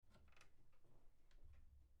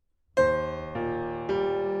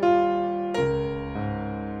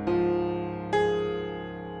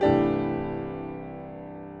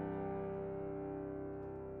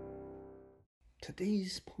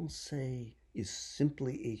Today's Pensée is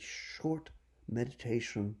simply a short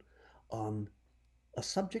meditation on a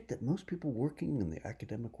subject that most people working in the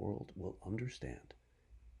academic world will understand.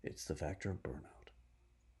 It's the factor of burnout.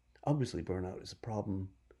 Obviously, burnout is a problem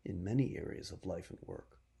in many areas of life and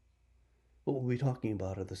work. What we'll be talking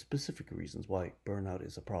about are the specific reasons why burnout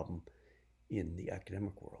is a problem in the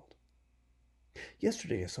academic world.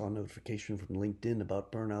 Yesterday, I saw a notification from LinkedIn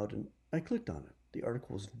about burnout and I clicked on it. The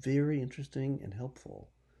article was very interesting and helpful.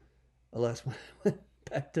 Alas, when I went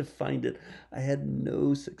back to find it, I had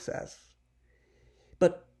no success.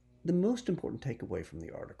 But the most important takeaway from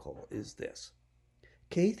the article is this.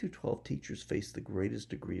 K through 12 teachers face the greatest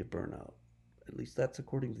degree of burnout. At least that's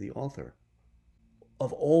according to the author.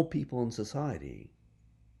 Of all people in society,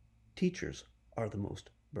 teachers are the most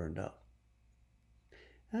burned out.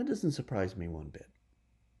 That doesn't surprise me one bit.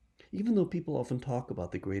 Even though people often talk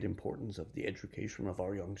about the great importance of the education of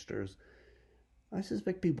our youngsters, I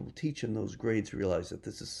suspect people who teach in those grades realize that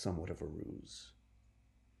this is somewhat of a ruse.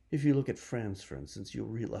 If you look at France, for instance, you'll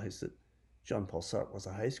realize that Jean-Paul Sartre was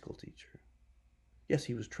a high school teacher. Yes,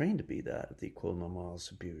 he was trained to be that at the École Normale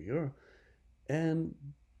Supérieure, and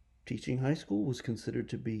teaching high school was considered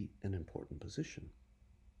to be an important position.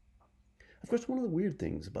 Of course, one of the weird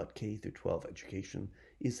things about K through 12 education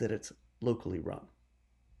is that it's locally run.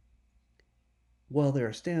 While there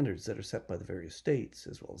are standards that are set by the various states,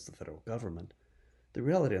 as well as the federal government, the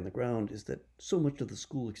reality on the ground is that so much of the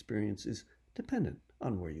school experience is dependent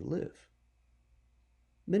on where you live.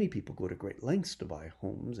 Many people go to great lengths to buy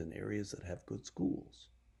homes in areas that have good schools.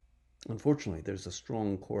 Unfortunately, there's a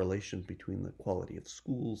strong correlation between the quality of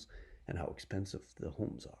schools and how expensive the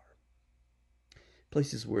homes are.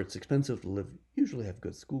 Places where it's expensive to live usually have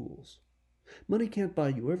good schools. Money can't buy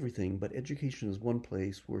you everything, but education is one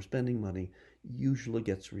place where spending money usually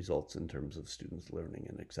gets results in terms of students learning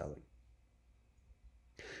and excelling.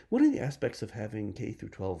 One of the aspects of having K through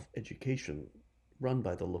 12 education run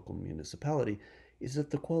by the local municipality is that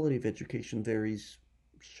the quality of education varies,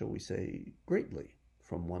 shall we say, greatly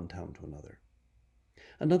from one town to another.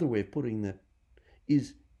 Another way of putting that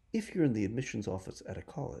is if you're in the admissions office at a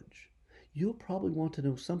college, you'll probably want to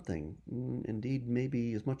know something, indeed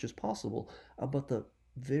maybe as much as possible, about the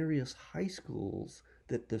various high schools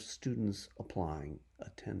that the students applying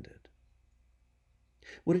attended.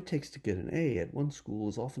 What it takes to get an A at one school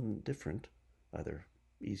is often different, either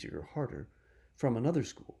easier or harder, from another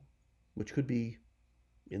school, which could be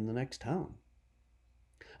in the next town.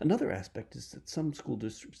 Another aspect is that some school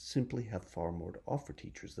districts simply have far more to offer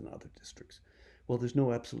teachers than other districts. While there's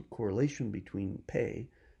no absolute correlation between pay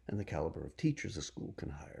and the caliber of teachers a school can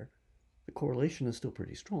hire, the correlation is still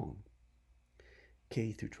pretty strong.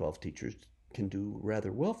 K through 12 teachers can do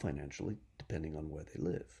rather well financially depending on where they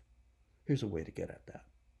live. Here's a way to get at that.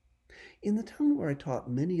 In the town where I taught,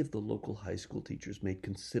 many of the local high school teachers made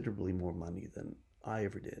considerably more money than I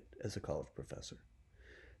ever did as a college professor.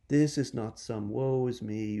 This is not some woe is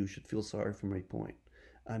me, you should feel sorry for me point.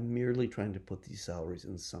 I'm merely trying to put these salaries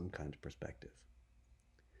in some kind of perspective.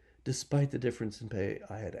 Despite the difference in pay,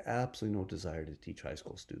 I had absolutely no desire to teach high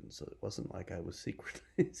school students, so it wasn't like I was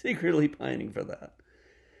secretly pining for that.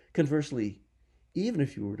 Conversely, even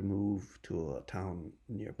if you were to move to a town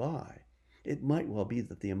nearby, it might well be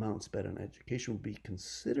that the amount spent on education would be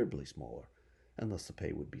considerably smaller, and thus the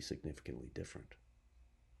pay would be significantly different.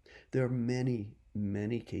 There are many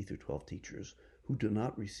K through 12 teachers who do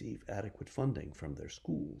not receive adequate funding from their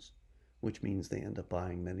schools, which means they end up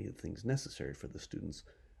buying many of the things necessary for the students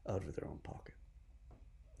out of their own pocket.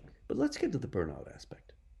 But let's get to the burnout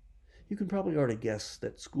aspect. You can probably already guess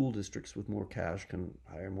that school districts with more cash can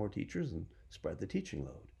hire more teachers and spread the teaching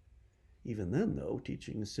load. Even then, though,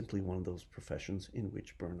 teaching is simply one of those professions in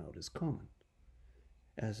which burnout is common.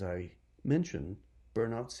 As I mentioned,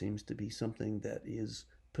 burnout seems to be something that is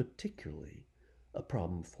particularly a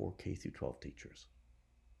problem for K through 12 teachers.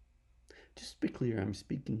 Just to be clear, I'm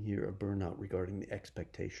speaking here of burnout regarding the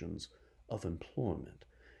expectations of employment.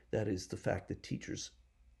 That is, the fact that teachers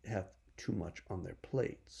have too much on their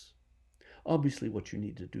plates. Obviously, what you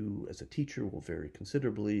need to do as a teacher will vary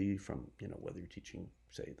considerably from, whether you're teaching,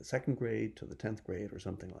 say, the second grade to the 10th grade or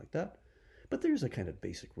something like that. But there's a kind of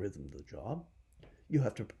basic rhythm to the job. You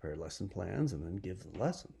have to prepare lesson plans and then give the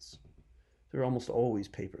lessons. There are almost always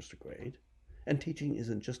papers to grade. And teaching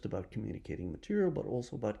isn't just about communicating material, but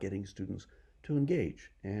also about getting students to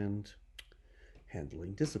engage and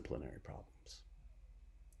handling disciplinary problems.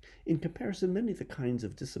 In comparison, many of the kinds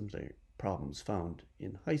of disciplinary problems found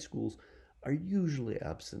in high schools are usually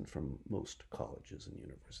absent from most colleges and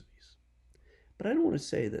universities. But I don't want to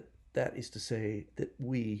say that is to say that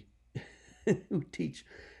we who teach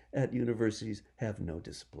at universities have no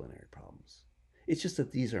disciplinary problems. It's just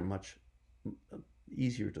that these are much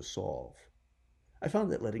easier to solve. I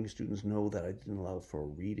found that letting students know that I didn't allow for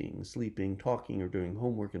reading, sleeping, talking, or doing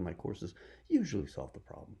homework in my courses usually solved the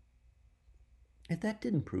problem. If that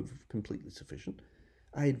didn't prove completely sufficient,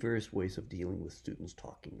 I had various ways of dealing with students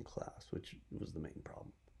talking in class, which was the main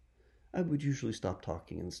problem. I would usually stop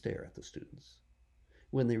talking and stare at the students.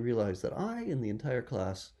 When they realized that I and the entire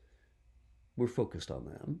class were focused on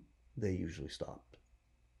them, they usually stopped.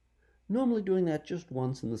 Normally, doing that just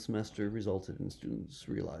once in the semester resulted in students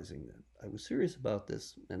realizing that I was serious about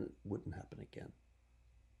this and it wouldn't happen again.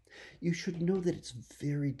 You should know that it's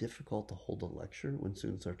very difficult to hold a lecture when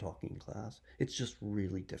students are talking in class. It's just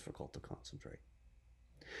really difficult to concentrate.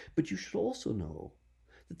 But you should also know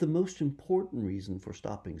that the most important reason for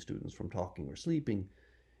stopping students from talking or sleeping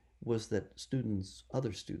was that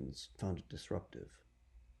other students, found it disruptive.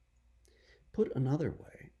 Put another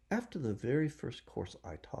way, after the very first course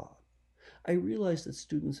I taught, I realized that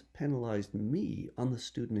students penalized me on the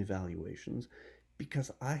student evaluations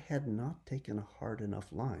because I had not taken a hard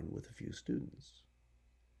enough line with a few students.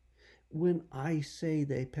 When I say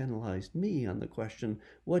they penalized me on the question,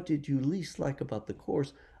 "What did you least like about the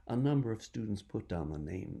course?" a number of students put down the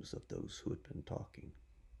names of those who had been talking.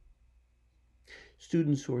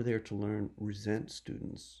 Students who are there to learn resent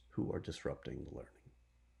students who are disrupting the learning.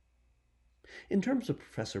 In terms of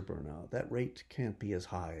professor burnout, that rate can't be as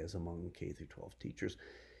high as among K through 12 teachers,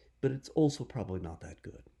 but it's also probably not that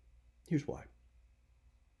good. Here's why.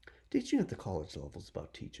 Teaching at the college level is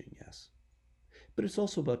about teaching, yes, but it's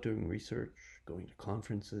also about doing research, going to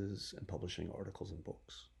conferences, and publishing articles and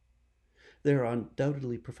books. There are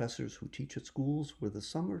undoubtedly professors who teach at schools where the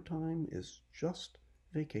summertime is just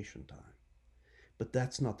vacation time. But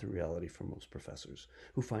that's not the reality for most professors,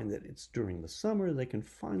 who find that it's during the summer they can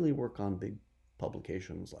finally work on big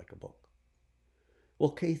publications like a book.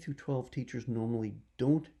 While K through 12 teachers normally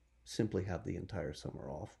don't simply have the entire summer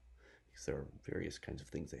off, because there are various kinds of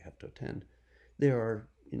things they have to attend, there are,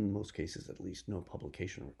 in most cases at least, no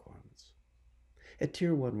publication requirements. At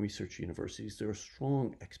Tier 1 research universities, there are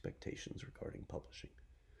strong expectations regarding publishing.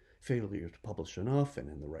 Failure to publish enough and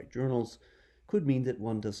in the right journals could mean that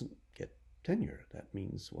one doesn't get tenure. That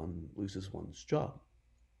means one loses one's job.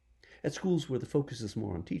 At schools where the focus is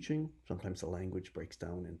more on teaching, sometimes the language breaks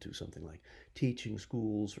down into something like teaching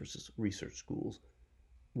schools versus research schools.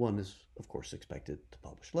 One is, of course, expected to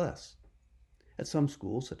publish less. At some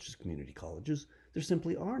schools, such as community colleges, there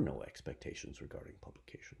simply are no expectations regarding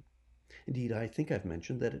publication. Indeed, I think I've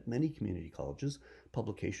mentioned that at many community colleges,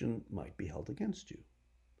 publication might be held against you.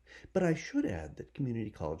 But I should add that community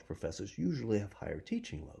college professors usually have higher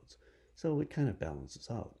teaching loads, so it kind of balances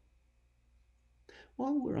out.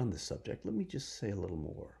 While we're on this subject, let me just say a little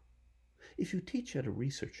more. If you teach at a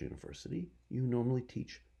research university, you normally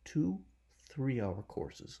teach 2 3-hour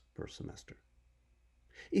courses per semester.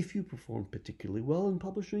 If you perform particularly well in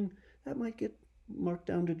publishing, that might get marked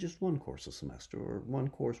down to just 1 course a semester, or 1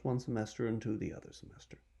 course one semester and 2 the other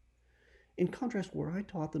semester. In contrast, where I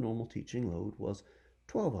taught, the normal teaching load was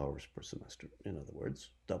 12 hours per semester. In other words,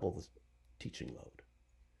 double the teaching load.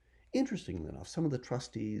 Interestingly enough, some of the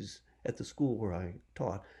trustees at the school where I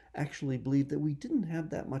taught actually believed that we didn't have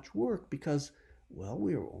that much work because, well,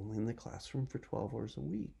 we were only in the classroom for 12 hours a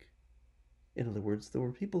week. In other words, there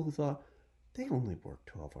were people who thought they only work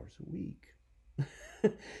 12 hours a week.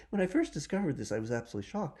 When I first discovered this, I was absolutely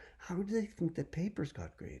shocked. How did they think that papers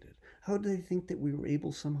got graded? How did they think that we were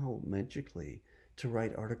able somehow magically to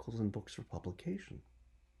write articles and books for publication?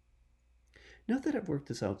 Note that I've worked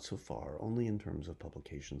this out so far only in terms of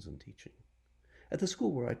publications and teaching. At the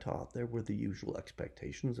school where I taught, there were the usual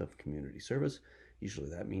expectations of community service. Usually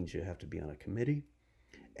that means you have to be on a committee,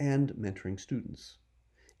 and mentoring students.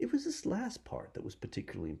 It was this last part that was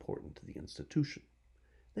particularly important to the institution.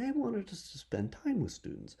 They wanted us to spend time with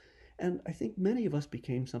students, and I think many of us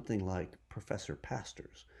became something like professor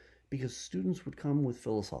pastors, because students would come with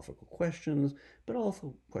philosophical questions, but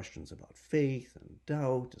also questions about faith and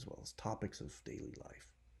doubt, as well as topics of daily life.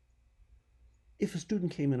 If a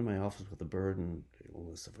student came into my office with a burden, the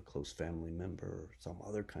illness of a close family member, or some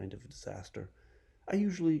other kind of disaster, I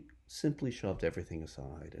usually simply shoved everything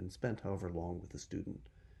aside and spent however long with the student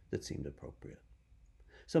that seemed appropriate.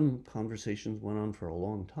 Some conversations went on for a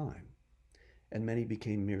long time, and many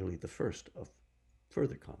became merely the first of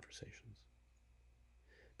further conversations.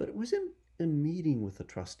 But it was in a meeting with the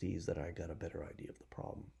trustees that I got a better idea of the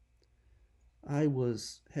problem. I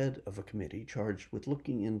was head of a committee charged with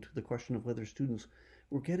looking into the question of whether students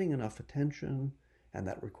were getting enough attention, and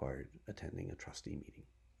that required attending a trustee meeting.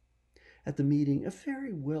 At the meeting, a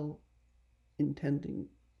very well-intending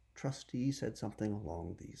trustee said something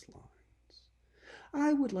along these lines.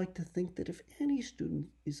 I would like to think that if any student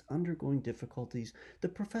is undergoing difficulties, the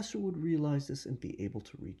professor would realize this and be able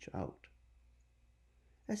to reach out.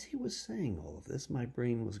 As he was saying all of this, my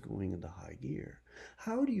brain was going into high gear.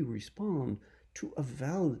 How do you respond to a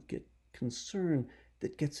valid concern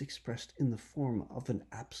that gets expressed in the form of an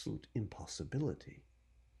absolute impossibility?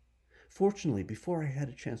 Fortunately, before I had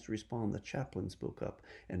a chance to respond, the chaplain spoke up,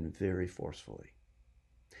 and very forcefully.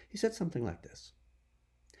 He said something like this: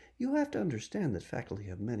 "You have to understand that faculty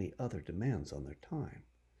have many other demands on their time.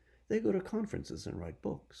 They go to conferences and write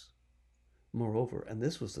books. Moreover, and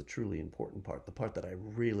this was the truly important part, the part that I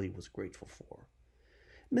really was grateful for,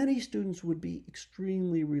 many students would be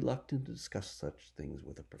extremely reluctant to discuss such things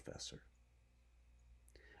with a professor."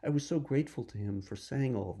 I was so grateful to him for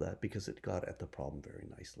saying all of that because it got at the problem very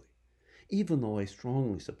nicely. Even though I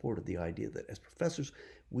strongly supported the idea that as professors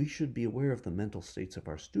we should be aware of the mental states of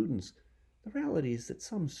our students, the reality is that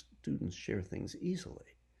some students share things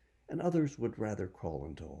easily, and others would rather crawl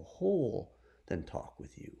into a hole than talk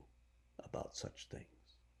with you about such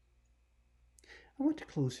things. I want to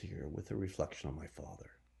close here with a reflection on my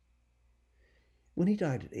father. When he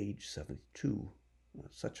died at age 72,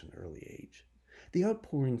 such an early age, the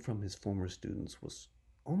outpouring from his former students was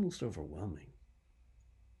almost overwhelming.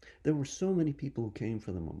 There were so many people who came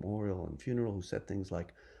for the memorial and funeral who said things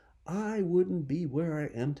like, "I wouldn't be where I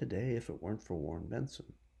am today if it weren't for Warren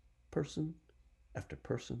Benson." Person after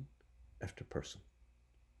person after person.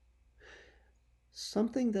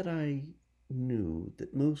 Something that I knew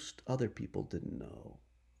that most other people didn't know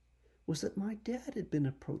was that my dad had been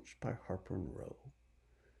approached by Harper and Row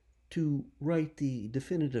to write the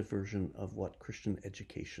definitive version of what Christian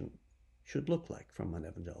education should look like from an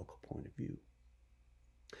evangelical point of view.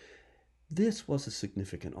 This was a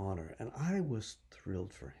significant honor, and I was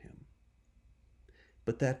thrilled for him.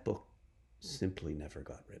 But that book simply never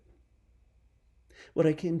got written. What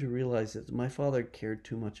I came to realize is that my father cared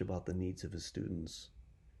too much about the needs of his students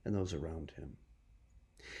and those around him.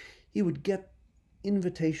 He would get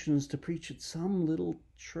invitations to preach at some little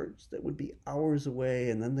church that would be hours away,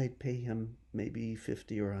 and then they'd pay him maybe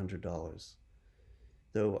 $50 or $100.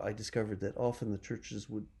 Though I discovered that often the churches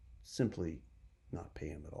would simply not pay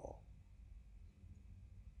him at all.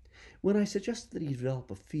 When I suggested that he develop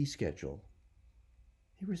a fee schedule,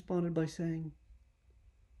 he responded by saying,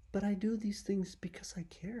 "But I do these things because I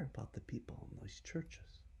care about the people in these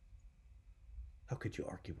churches." How could you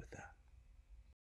argue with that?